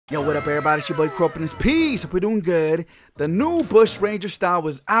Yo, what up everybody, it's your boy KROW in this piece. Hope we're doing good. The new BushRanger style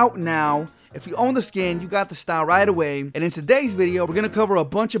is out now. If you own the skin, you got the style right away. And in today's video, we're gonna cover a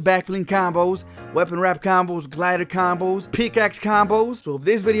bunch of back bling combos, weapon wrap combos, glider combos, pickaxe combos. So if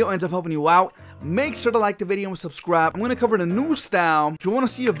this video ends up helping you out, make sure to like the video and subscribe. I'm gonna cover the new style. If you wanna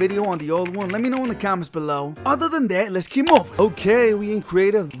see a video on the old one, let me know in the comments below. Other than that, let's keep moving. Okay, we in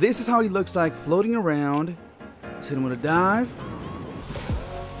creative. This is how he looks like floating around. Let's hit him with a dive.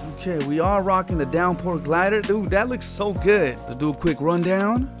 Okay, we are rocking the downpour glider. Dude, that looks so good. Let's do a quick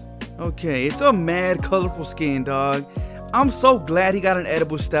rundown. Okay, it's a mad colorful skin, dog. I'm so glad he got an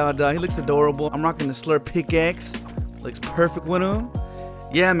edible style, dog. He looks adorable. I'm rocking the slurp pickaxe. Looks perfect with him.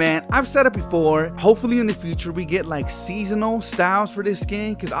 Yeah, man, I've said it before. Hopefully in the future we get like seasonal styles for this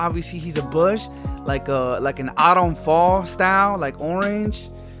skin, because obviously he's a bush, like an autumn fall style, like orange,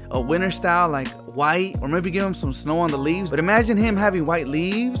 a winter style like white, or maybe give him some snow on the leaves. But imagine him having white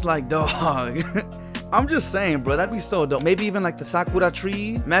leaves, like, dog. I'm just saying, bro, that'd be so dope. Maybe even like the sakura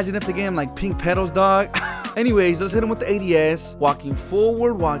tree. Imagine if they gave him like pink petals, dog. Anyways, let's hit him with the ADS. Walking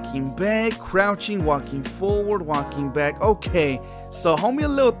forward, walking back, crouching, walking forward, walking back. Okay, so homie a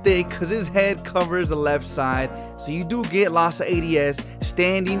little thick because his head covers the left side. So you do get lots of ADS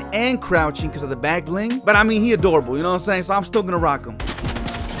standing and crouching because of the back bling. But I mean, he adorable, you know what I'm saying? So I'm still gonna rock him.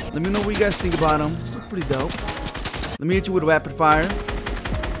 Let me know what you guys think about him. Looks pretty dope. Let me hit you with a rapid fire.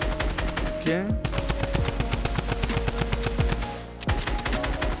 Okay.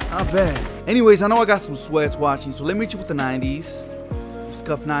 Not bad. Anyways, I know I got some sweats watching, so let me hit you with the 90s.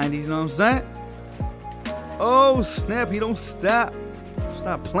 Scuff 90s, you know what I'm saying? Oh, snap, he don't stop.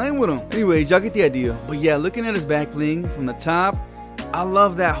 Stop playing with him. Anyways, y'all get the idea. But yeah, looking at his back bling from the top, I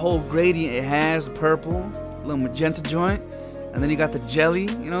love that whole gradient it has, purple, little magenta joint. And then you got the jelly, you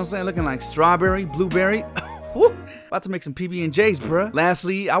know what I'm saying? Looking like strawberry, blueberry. Woo! About to make some PB&Js, bruh.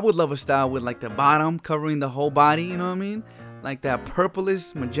 Lastly, I would love a style with like the bottom covering the whole body, you know what I mean? Like that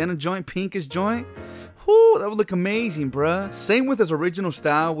purplish, magenta joint, pinkish joint. Whoo, that would look amazing, bruh. Same with his original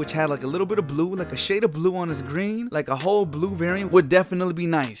style, which had like a little bit of blue, like a shade of blue on his green. Like a whole blue variant would definitely be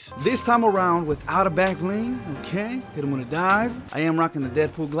nice. This time around without a back bling, okay? Hit him with a dive. I am rocking the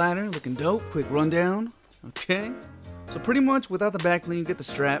Deadpool glider, looking dope. Quick rundown, okay? So pretty much without the back bling, you get the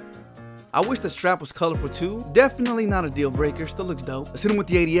strap. I wish the strap was colorful too. Definitely not a deal breaker, still looks dope. Let's hit him with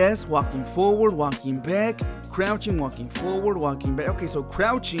the ADS, walking forward, walking back, crouching, walking forward, walking back. Okay, so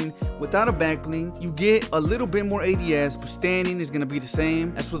crouching without a back bling, you get a little bit more ADS, but standing is gonna be the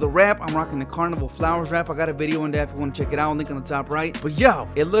same. As for the wrap, I'm rocking the Carnival Flowers wrap. I got a video on that if you wanna check it out, link on the top right. But yo,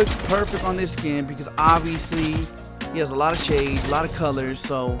 it looks perfect on this skin because obviously he has a lot of shades, a lot of colors,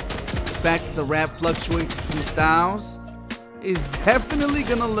 so the fact that the wrap fluctuates between styles is definitely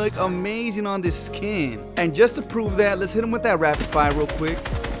gonna look amazing on this skin. And just to prove that, let's hit him with that rapid fire real quick.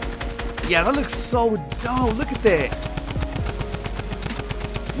 Yeah, that looks so dope. Look at that.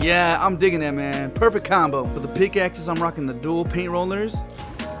 Yeah, I'm digging that, man. Perfect combo. For the pickaxes, I'm rocking the dual paint rollers.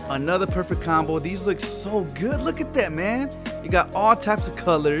 Another perfect combo. These look so good. Look at that, man. You got all types of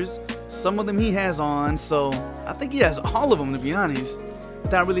colors. Some of them he has on, so I think he has all of them, to be honest.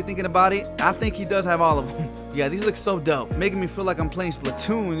 Without really thinking about it, I think he does have all of them. Yeah, these look so dope. Making me feel like I'm playing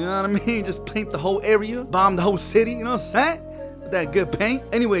Splatoon, you know what I mean? Just paint the whole area, bomb the whole city, you know what I'm saying? With that good paint.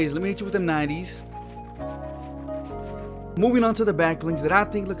 Anyways, let me hit you with them 90s. Moving on to the back blings that I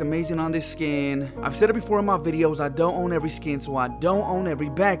think look amazing on this skin. I've said it before in my videos, I don't own every skin, so I don't own every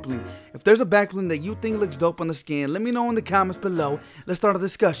back bling. If there's a back bling that you think looks dope on the skin, let me know in the comments below. Let's start a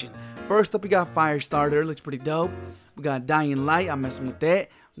discussion. First up, we got Firestarter, looks pretty dope. We got Dying Light, I'm messing with that.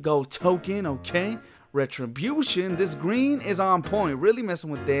 Gold Token, okay. Retribution, this green is on point, really messing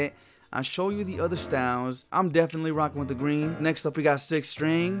with that. I'll show you the other styles. I'm definitely rocking with the green. Next up, we got 6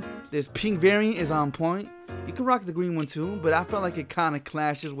 string. This pink variant is on point. You can rock the green one too, but I felt like it kind of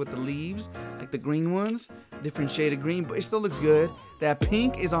clashes with the leaves, like the green ones. Different shade of green, but it still looks good. That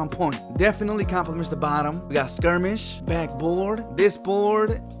pink is on point. Definitely complements the bottom. We got Skirmish, backboard. This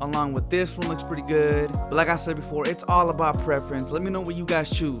board, along with this one, looks pretty good. But like I said before, it's all about preference. Let me know what you guys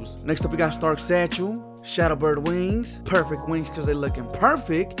choose. Next up, we got Stark Satchel, Shadowbird wings. Perfect wings because they're looking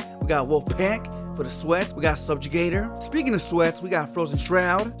perfect. We got Wolfpack. For the sweats, we got Subjugator. Speaking of sweats, we got Frozen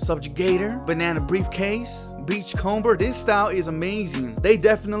Shroud, Subjugator, Banana Briefcase, Beachcomber. This style is amazing. They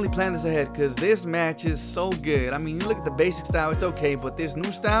definitely planned this ahead because this matches so good. I mean, you look at the basic style, it's okay, but this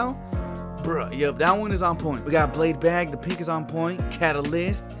new style, bruh, yep, that one is on point. We got Blade Bag, the pink is on point,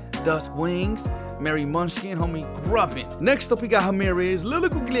 Catalyst, Dusk Wings, Mary Munchkin, homie, grubbin'. Next up, we got Ramirez, little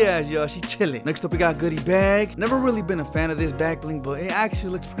googly ass, y'all. She chillin'. Next up, we got Goodie Bag. Never really been a fan of this back bling, but it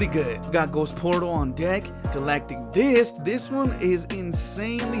actually looks pretty good. We got Ghost Portal on deck. Galactic Disc. This one is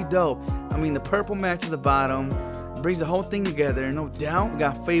insanely dope. I mean, the purple matches the bottom. Brings the whole thing together, no doubt. We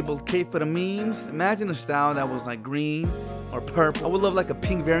got Fabled Cape for the memes. Imagine a style that was like green or purple. I would love like a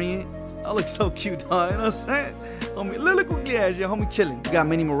pink variant. That looks so cute, dog. You know what I'm saying? Homie, little googly ass, yeah, homie chillin'. We got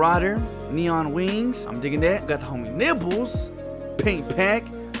Mini Marauder, Neon Wings. I'm digging that. We got the homie Nibbles, Paint Pack.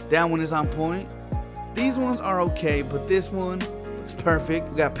 That one is on point. These ones are okay, but this one looks perfect.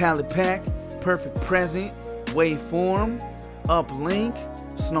 We got Palette Pack, Perfect Present, Waveform, Uplink,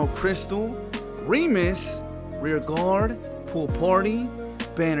 Snow Crystal, Remus, Rear Guard, Pool Party,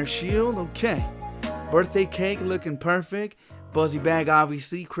 Banner Shield. Okay. Birthday Cake looking perfect. Buzzy Bag,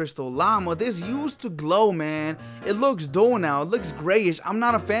 obviously. Crystal Llama. This used to glow, man. It looks dull now. It looks grayish. I'm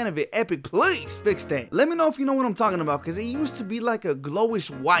not a fan of it. Epic, please fix that. Let me know if you know what I'm talking about, because it used to be like a glowish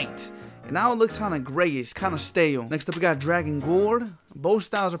white. And now it looks kind of grayish, kind of stale. Next up, we got Dragon Gourd. Both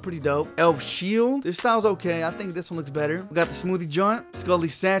styles are pretty dope. Elf Shield. This style's okay. I think this one looks better. We got the Smoothie Joint, Scully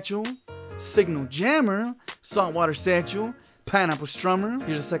Satchel, Signal Jammer, Saltwater Satchel, Pineapple Strummer.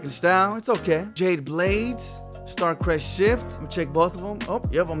 Here's the second style. It's okay. Jade Blades, Starcrest Shift. Let me check both of them. Oh,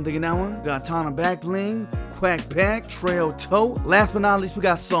 yep, I'm digging that one. We got Tana Back Bling, Quack Pack, Trail Toe. Last but not least, we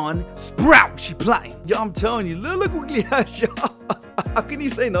got Sun Sprout. She plotting. Yo, I'm telling you, little quickly, y'all. How can you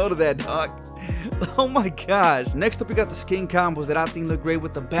say no to that, dog? Oh my gosh. Next up, we got the skin combos that I think look great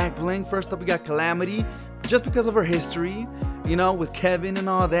with the back bling. First up, we got Calamity, just because of her history, you know, with Kevin and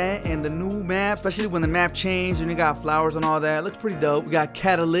all that, and the new map, especially when the map changed and you got flowers and all that. It looks pretty dope. We got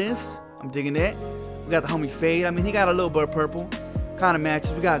Catalyst. I'm digging it. We got the homie Fade. I mean, he got a little bit of purple. Kind of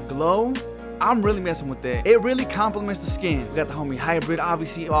matches. We got Glow. I'm really messing with that. It really complements the skin. We got the homie Hybrid.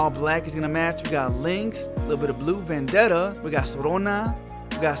 Obviously, all black is going to match. We got Lynx. A little bit of blue. Vendetta. We got Sorona.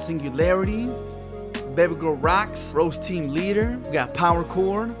 We got Singularity. Baby Girl Rocks, Rose Team Leader. We got Power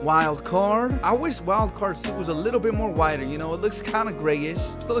Chord, Wild Card. I wish Wild Card suit was a little bit more whiter, you know, it looks kind of grayish.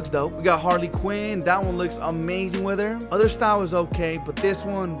 Still looks dope. We got Harley Quinn. That one looks amazing with her. Other style is okay, but this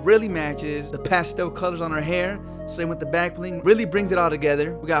one really matches. The pastel colors on her hair, same with the back bling, really brings it all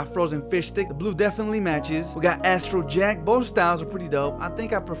together. We got Frozen Fish Stick. The blue definitely matches. We got Astro Jack. Both styles are pretty dope. I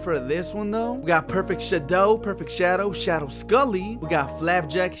think I prefer this one though. We got Perfect Shadow, Shadow Scully. We got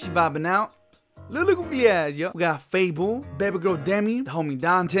Flapjack. She vibing out. Little googly ass, yo. We got Fable, Baby Girl Demi, the homie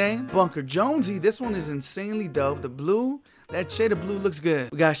Dante, Bunker Jonesy. This one is insanely dope. The blue, that shade of blue looks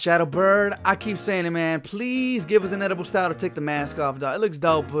good. We got Shadow Bird. I keep saying it, man. Please give us an edible style to take the mask off, dog. It looks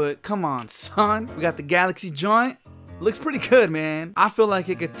dope, but come on, son. We got the Galaxy Joint. Looks pretty good, man. I feel like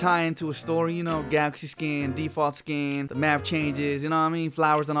it could tie into a story, you know, Galaxy Skin, Default Skin, the map changes, you know what I mean?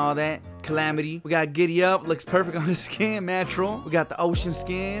 Flowers and all that. Calamity. We got Giddy Up, looks perfect on the skin, natural. We got the Ocean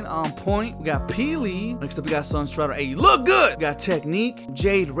Skin, on point. We got Peely. Next up, we got Sunstrutter. Hey, you look good! We got Technique,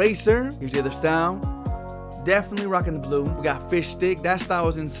 Jade Racer. Here's the other style. Definitely rocking the blue. We got Fish Stick. That style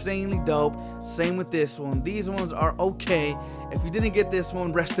is insanely dope. Same with this one. These ones are okay. If you didn't get this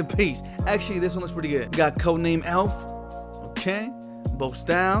one, rest in peace. Actually, this one looks pretty good. We got Codename Elf. Okay, both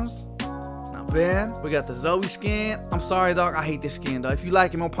styles, not bad. We got the Zoe skin. I'm sorry, dog. I hate this skin, dog. If you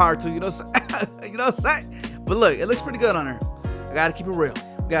like it, more power to you. You know what I'm saying? You know what I'm saying? But look, it looks pretty good on her. I gotta keep it real.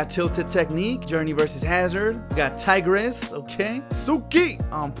 We got Tilted Technique, Journey versus Hazard. We got Tigress. Okay, Suki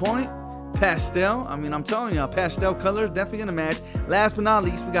on point. Pastel. I mean, I'm telling y'all, pastel colors definitely gonna match. Last but not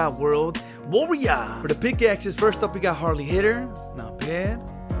least, we got World Warrior. For the pickaxes, first up, we got Harley Hitter. Not bad.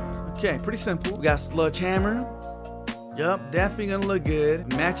 Okay, pretty simple. We got Sludge Hammer. Yup, definitely gonna look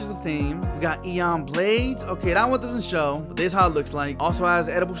good. Matches the theme. We got Eon Blades. Okay, that one doesn't show, but this is how it looks like. Also has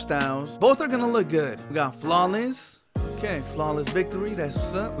edible styles. Both are gonna look good. We got Flawless. Okay, Flawless Victory. That's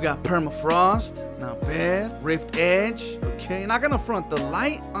what's up. We got Permafrost. Not bad. Rift Edge. Okay, not gonna front. The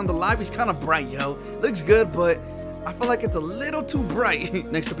light on the lobby's kind of bright, yo. Looks good, but I feel like it's a little too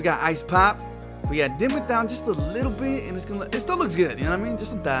bright. Next up, we got Ice Pop. But yeah, dim it down just a little bit, and it still looks good, you know what I mean?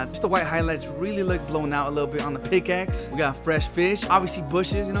 Just some dots. Just the white highlights really look blown out a little bit on the pickaxe. We got Fresh Fish, obviously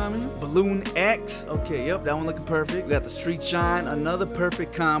bushes, you know what I mean? Balloon X, okay, yep, that one looking perfect. We got the Street Shine, another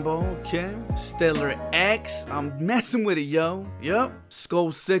perfect combo, okay. Stellar X, I'm messing with it, yo. Yep,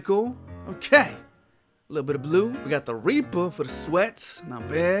 Skull Sickle, okay. A little bit of blue. We got the Reaper for the sweats, not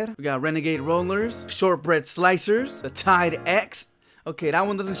bad. We got Renegade Rollers, Shortbread Slicers, the Tide X. Okay, that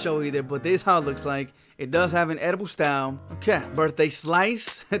one doesn't show either, but this is how it looks like. It does have an edible style. Okay, Birthday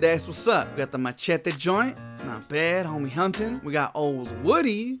Slice, that's what's up. We got the Machete Joint, not bad, homie hunting. We got Old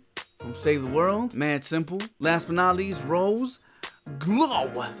Woody from Save the World, mad simple. Last but not least, Rose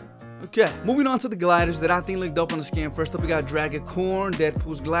Glow. Okay, moving on to the gliders that I think look dope on the skin. First up, we got Dragoncorn.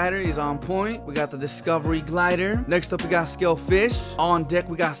 Deadpool's glider is on point. We got the Discovery glider. Next up, we got Scalefish. On deck,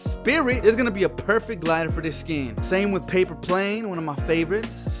 we got Spirit. It's gonna be a perfect glider for this skin. Same with Paper Plane, one of my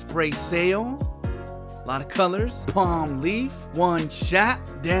favorites. Spray Sail. A lot of colors. Palm Leaf. One Shot.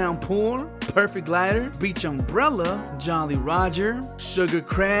 Downpour. Perfect glider. Beach Umbrella. Jolly Roger. Sugar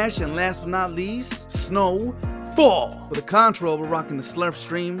Crash. And last but not least, Snow Fall. For the control, we're rocking the Slurp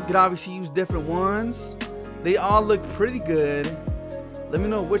Stream. You could obviously use different ones. They all look pretty good. Let me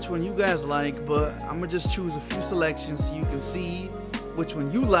know which one you guys like, but I'm gonna just choose a few selections so you can see which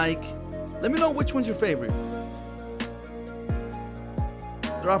one you like. Let me know which one's your favorite.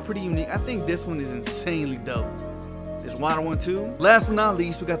 They're all pretty unique. I think this one is insanely dope. This water one too. Last but not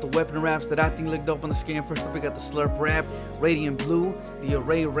least, we got the weapon wraps that I think look dope on the skin. First up, we got the Slurp wrap, Radiant Blue, the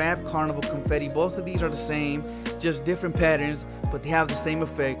Array wrap, Carnival Confetti. Both of these are the same, just different patterns, but they have the same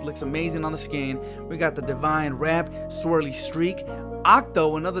effect. Looks amazing on the skin. We got the Divine wrap, Swirly Streak,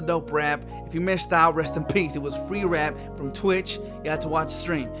 Octo, another dope wrap. If you missed out, rest in peace. It was free wrap from Twitch. You had to watch the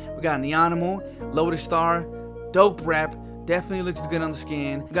stream. We got Neonimal, Lotus Star, dope wrap. Definitely looks good on the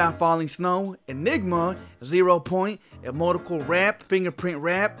skin. We got Falling Snow, Enigma, 0 Point, Emotical wrap, Fingerprint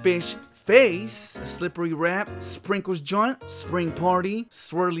wrap, Fish Face, a Slippery wrap, Sprinkles Joint, Spring Party,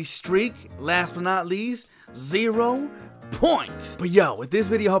 Swirly Streak. Last but not least, 0 Point. But yo, if this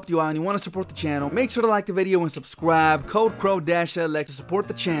video helped you out and you want to support the channel, make sure to like the video and subscribe. Code KROW-LX to support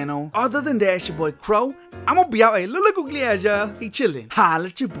the channel. Other than that, it's your boy KROW. I'm gonna be out. Hey, look googly ass, y'all. He chillin'. Holla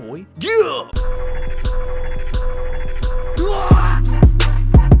at your boy. Yeah!